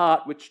glad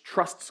heart which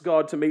trusts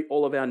God to meet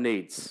all of our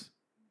needs.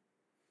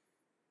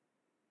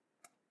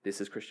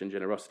 This is Christian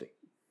generosity.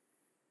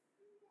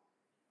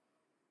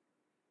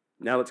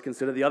 Now let's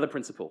consider the other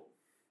principle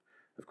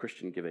of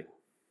Christian giving,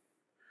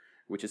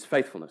 which is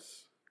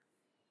faithfulness.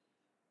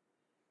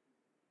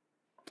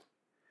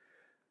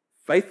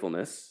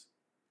 Faithfulness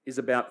is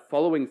about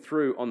following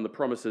through on the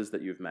promises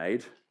that you've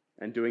made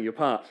and doing your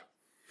part.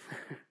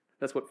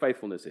 That's what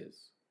faithfulness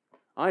is.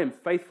 I am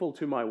faithful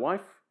to my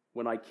wife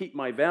when I keep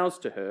my vows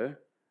to her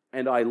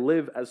and I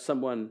live as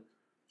someone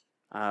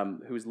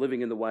who is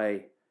living in the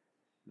way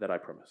that I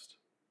promised.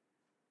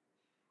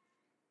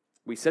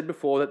 We said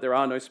before that there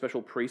are no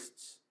special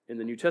priests in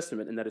the New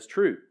Testament, and that is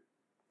true.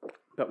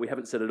 But we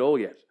haven't said it all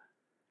yet.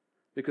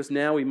 Because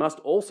now we must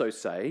also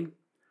say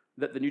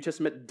that the New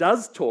Testament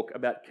does talk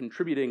about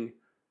contributing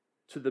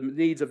to the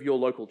needs of your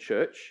local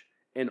church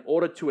in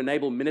order to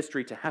enable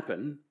ministry to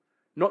happen,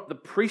 not the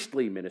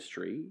priestly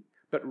ministry,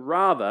 but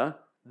rather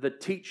the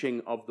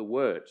teaching of the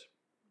word.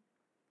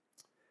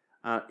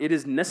 It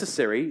is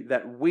necessary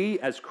that we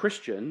as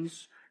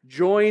Christians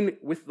join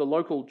with the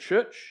local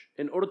church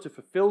in order to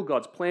fulfill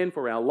God's plan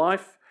for our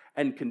life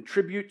and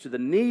contribute to the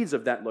needs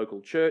of that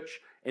local church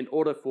in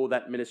order for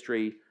that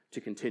ministry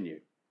to continue.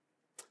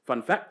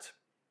 Fun fact,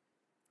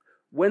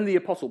 when the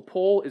Apostle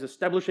Paul is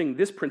establishing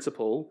this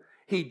principle,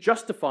 he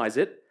justifies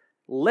it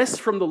less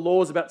from the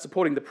laws about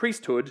supporting the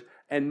priesthood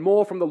and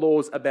more from the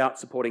laws about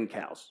supporting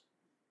cows.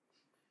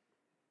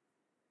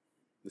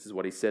 This is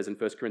what he says in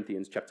 1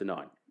 Corinthians chapter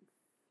 9.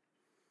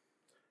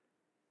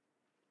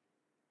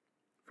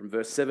 From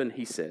verse 7,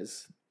 he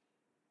says,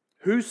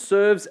 "Who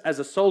serves as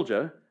a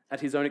soldier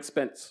at his own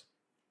expense?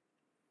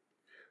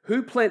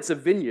 Who plants a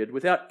vineyard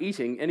without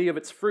eating any of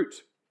its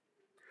fruit?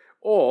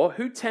 Or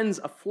who tends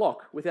a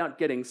flock without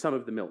getting some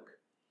of the milk?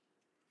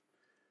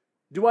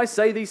 Do I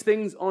say these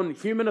things on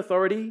human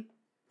authority?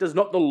 Does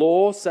not the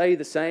law say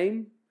the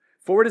same?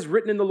 For it is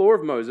written in the law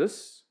of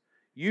Moses,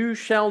 'You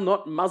shall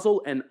not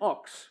muzzle an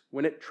ox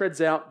when it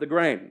treads out the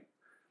grain.'"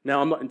 Now,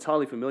 I'm not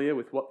entirely familiar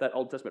with what that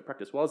Old Testament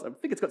practice was. I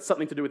think it's got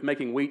something to do with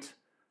making wheat.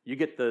 You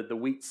get the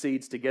wheat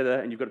seeds together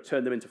and you've got to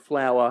turn them into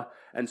flour.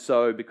 And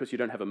so, because you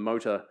don't have a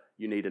motor,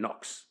 you need an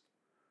ox.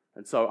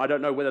 And so, I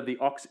don't know whether the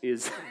ox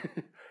is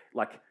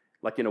like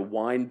in a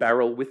wine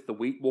barrel with the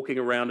wheat walking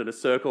around in a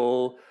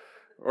circle,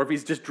 or if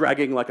he's just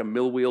dragging like a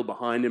mill wheel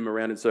behind him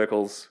around in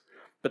circles.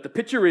 But the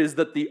picture is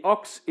that the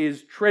ox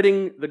is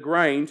treading the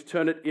grain to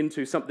turn it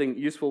into something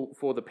useful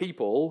for the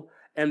people.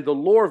 And the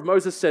law of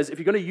Moses says if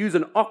you're going to use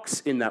an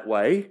ox in that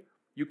way,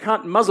 you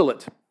can't muzzle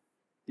it.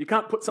 You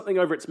can't put something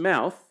over its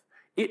mouth.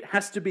 It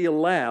has to be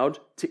allowed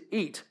to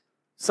eat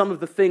some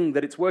of the thing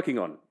that it's working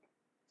on.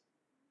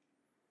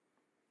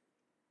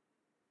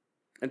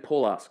 And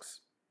Paul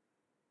asks,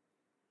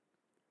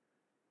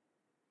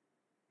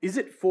 is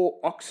it for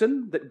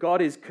oxen that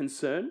God is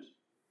concerned?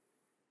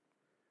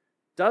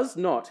 Does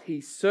not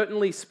he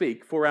certainly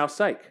speak for our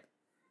sake?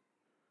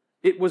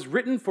 It was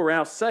written for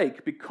our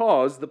sake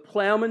because the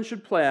plowman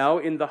should plow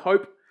in the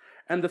hope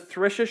and the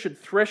thresher should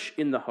thresh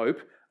in the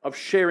hope of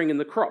sharing in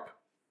the crop.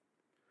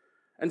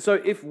 And so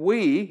if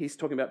we, he's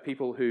talking about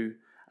people who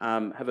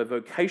have a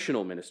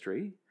vocational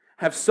ministry,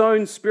 have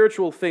sown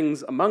spiritual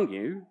things among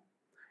you,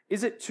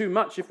 is it too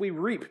much if we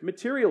reap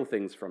material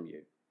things from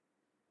you?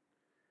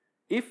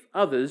 If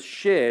others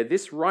share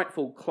this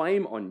rightful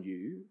claim on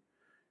you,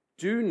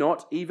 do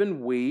not we even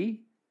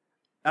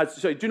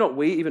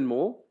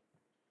more?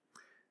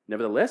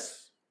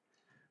 Nevertheless,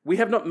 we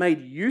have not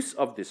made use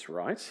of this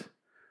right,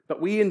 but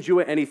we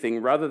endure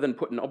anything rather than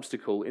put an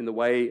obstacle in the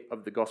way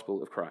of the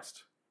gospel of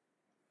Christ.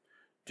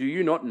 Do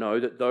you not know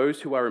that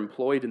those who are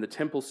employed in the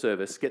temple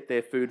service get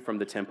their food from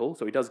the temple?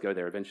 So he does go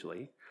there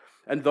eventually.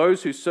 And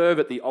those who serve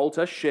at the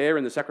altar share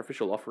in the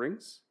sacrificial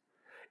offerings.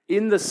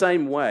 In the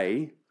same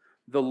way,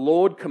 the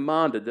Lord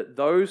commanded that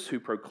those who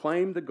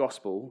proclaim the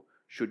gospel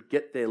should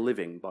get their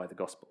living by the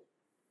gospel.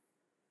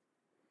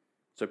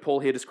 So Paul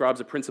here describes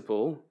a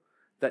principle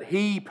that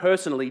he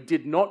personally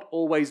did not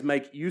always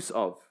make use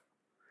of,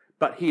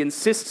 But he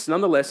insists,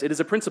 nonetheless, it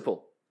is a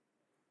principle.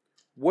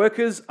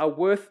 Workers are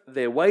worth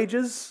their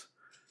wages.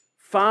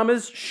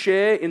 Farmers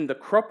share in the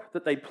crop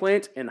that they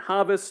plant and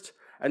harvest,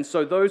 and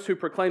so those who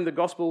proclaim the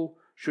gospel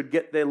should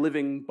get their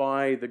living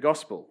by the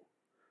gospel.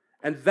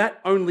 And that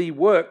only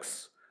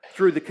works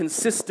through the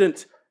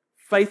consistent,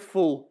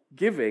 faithful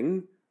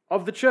giving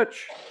of the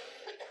church.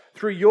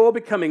 Through your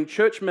becoming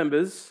church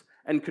members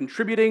and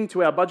contributing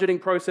to our budgeting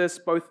process,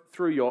 both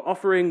through your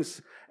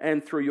offerings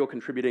and through your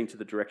contributing to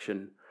the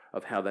direction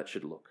of how that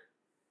should look.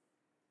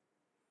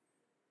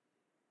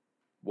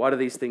 Why do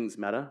these things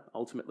matter,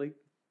 ultimately?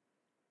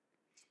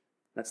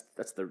 That's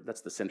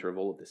the center of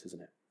all of this,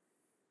 isn't it?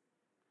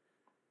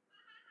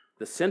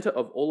 The center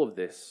of all of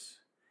this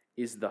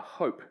is the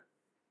hope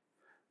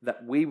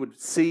that we would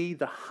see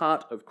the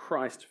heart of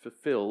Christ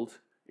fulfilled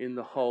in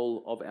the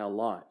whole of our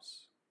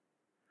lives.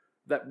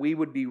 That we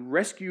would be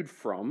rescued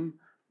from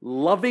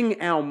loving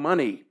our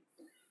money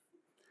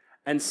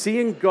and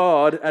seeing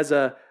God as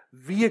a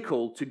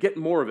vehicle to get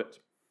more of it,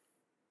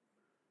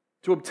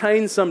 to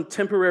obtain some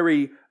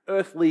temporary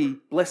earthly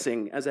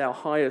blessing as our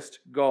highest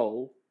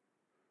goal.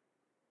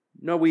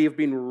 No, we have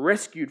been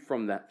rescued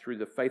from that through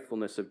the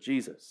faithfulness of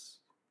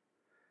Jesus.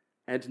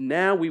 And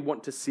now we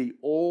want to see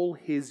all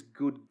his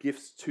good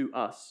gifts to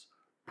us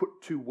put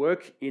to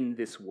work in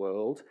this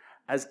world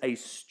as a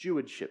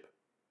stewardship,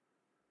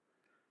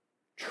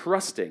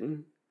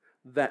 trusting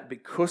that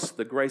because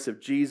the grace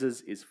of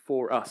Jesus is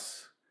for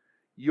us,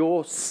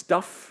 your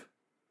stuff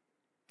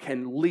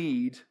can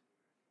lead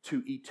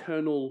to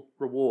eternal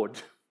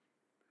reward.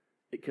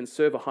 It can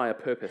serve a higher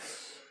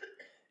purpose.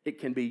 It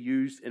can be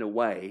used in a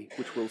way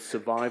which will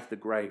survive the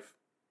grave.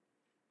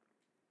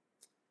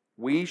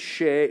 We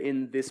share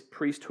in this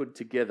priesthood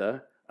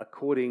together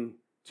according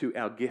to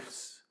our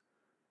gifts,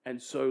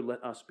 and so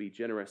let us be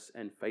generous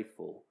and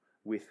faithful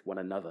with one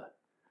another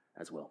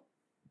as well.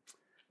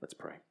 Let's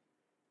pray.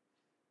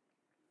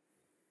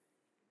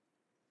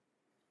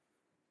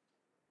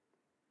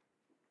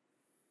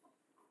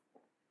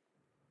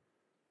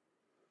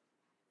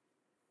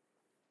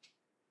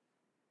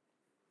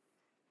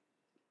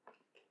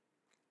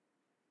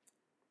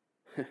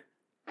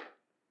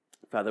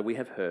 Father, we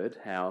have heard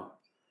how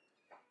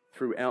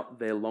throughout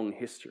their long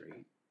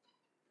history,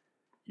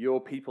 your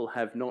people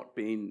have not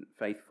been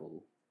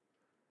faithful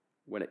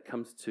when it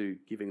comes to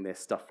giving their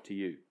stuff to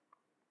you.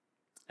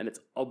 And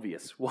it's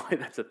obvious why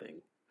that's a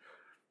thing.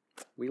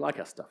 We like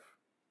our stuff.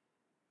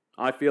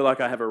 I feel like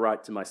I have a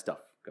right to my stuff,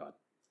 God.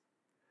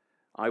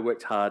 I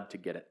worked hard to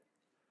get it,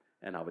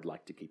 and I would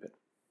like to keep it.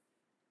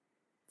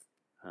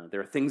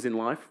 There are things in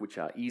life which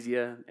are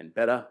easier and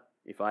better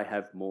if I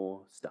have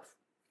more stuff.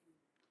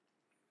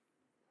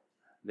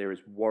 There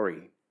is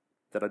worry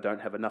that I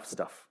don't have enough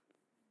stuff,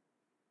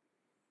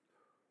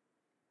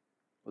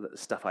 or that the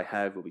stuff I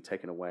have will be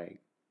taken away.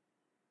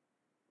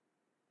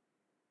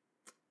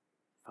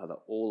 Father,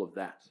 all of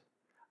that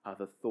are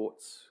the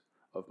thoughts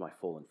of my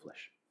fallen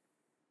flesh.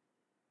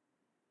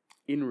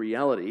 In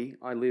reality,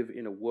 I live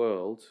in a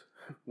world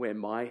where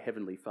my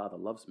Heavenly Father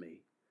loves me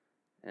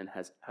and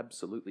has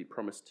absolutely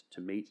promised to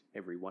meet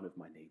every one of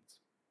my needs.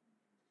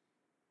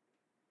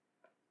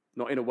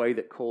 Not in a way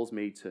that calls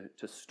me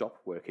to stop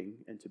working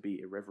and to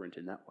be irreverent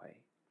in that way,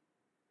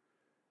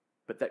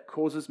 but that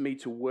causes me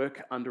to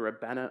work under a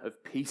banner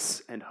of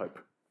peace and hope.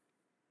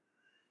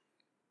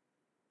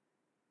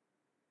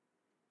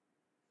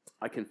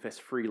 I confess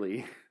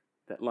freely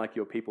that, like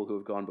your people who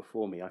have gone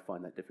before me, I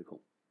find that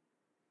difficult.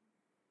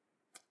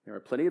 There are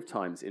plenty of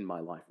times in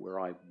my life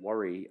where I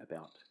worry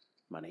about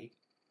money,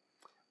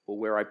 or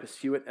where I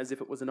pursue it as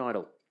if it was an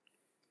idol.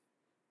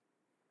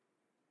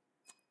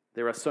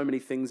 There are so many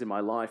things in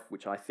my life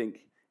which I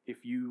think,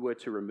 if you were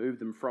to remove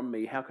them from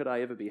me, how could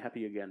I ever be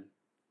happy again,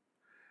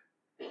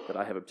 that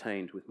I have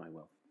obtained with my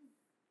wealth?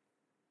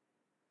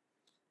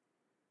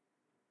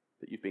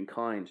 But you've been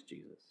kind,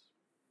 Jesus.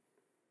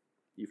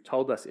 You've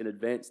told us in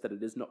advance that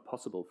it is not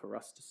possible for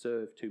us to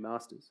serve two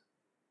masters,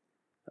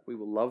 that we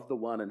will love the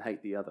one and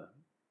hate the other.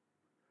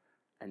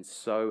 And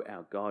so,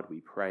 our God,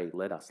 we pray,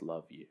 let us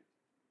love you.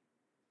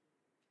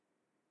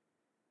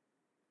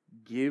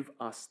 Give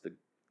us the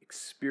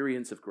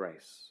experience of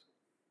grace.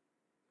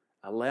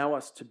 Allow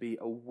us to be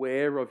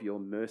aware of your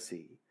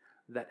mercy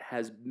that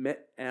has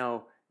met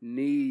our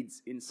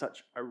needs in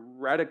such a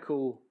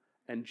radical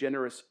and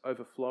generous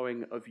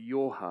overflowing of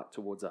your heart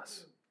towards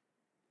us.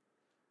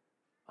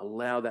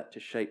 Allow that to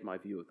shape my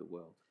view of the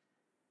world.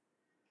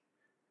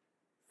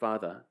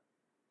 Father,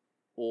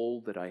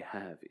 all that I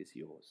have is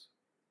yours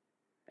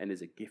and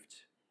is a gift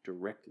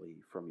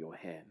directly from your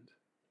hand.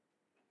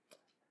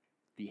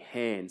 The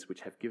hands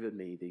which have given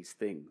me these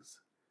things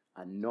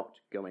are not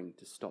going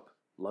to stop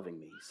loving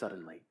me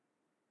suddenly.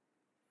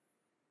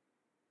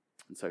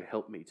 And so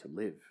help me to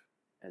live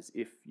as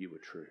if you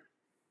were true.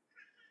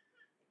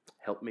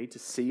 Help me to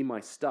see my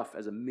stuff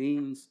as a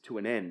means to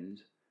an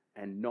end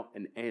and not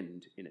an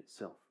end in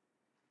itself.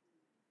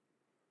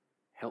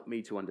 Help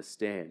me to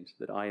understand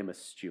that I am a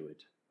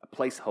steward, a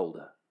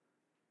placeholder,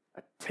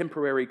 a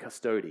temporary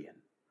custodian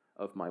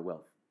of my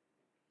wealth.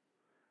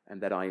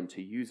 and that I am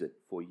to use it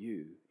for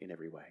you in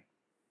every way.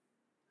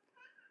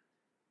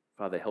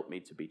 Father, help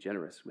me to be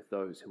generous with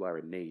those who are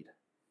in need.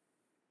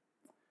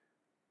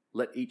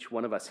 Let each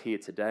one of us here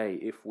today,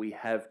 if we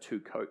have 2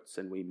 coats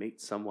and we meet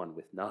someone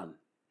with none,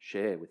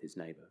 share with his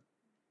neighbour.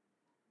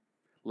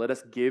 Let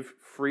us give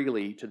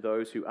freely to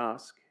those who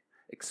ask,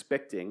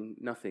 expecting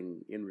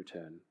nothing in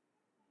return.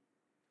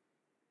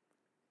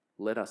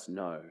 Let us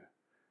know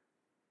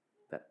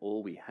that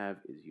all we have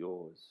is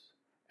yours,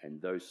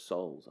 and those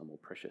souls are more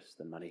precious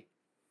than money.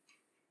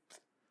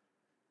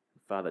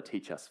 Father,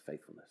 teach us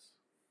faithfulness.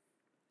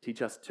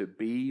 Teach us to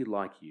be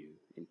like you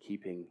in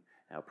keeping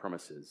our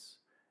promises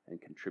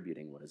and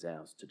contributing what is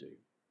ours to do.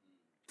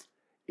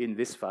 In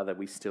this, Father,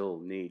 we still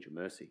need your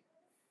mercy.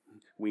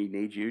 We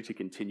need you to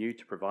continue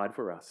to provide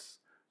for us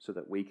so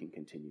that we can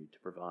continue to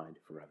provide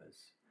for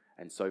others.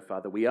 And so,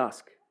 Father, we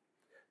ask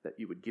that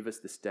you would give us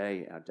this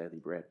day our daily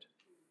bread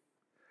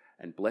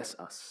and bless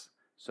us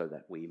so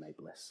that we may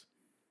bless.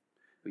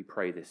 We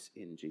pray this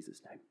in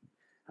Jesus' name.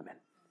 Amen.